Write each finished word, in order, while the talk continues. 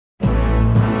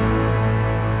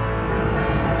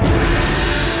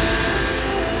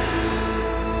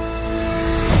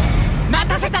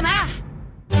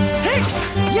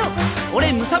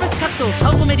藤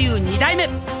早乙女流2代目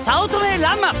早乙女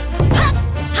ランマ。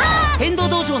天道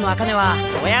道場の茜は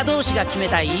親同士が決め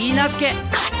たいい名付け。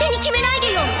勝手に決めない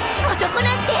でよ。男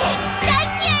なんて大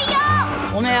嫌い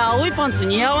よ。おめえ青いパンツ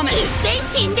似合わねえ。いっぺん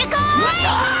死んでこい。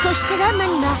そしてランマ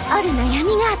にはある悩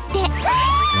みがあって、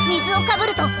水をかぶ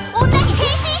ると女に変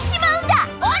身しちまうんだ。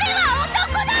俺は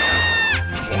男だ。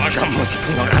我が息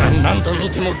子ながら何度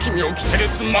見ても君を着てる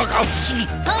つ摩訶不思議。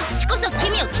そっちこそ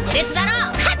君を着てるつだろ。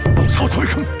早乙女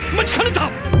君待ちかねた。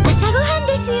朝ごはん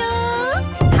ですよ。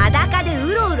裸で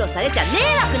うろうろされちゃ迷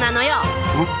惑なのよ。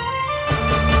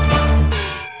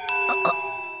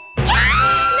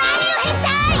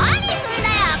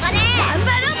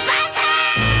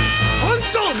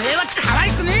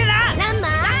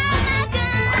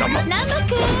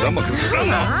ランマ君、ラン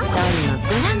マ。ラ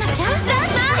ンマちゃん、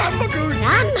ランマ。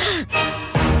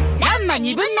ランマ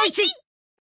2分の1。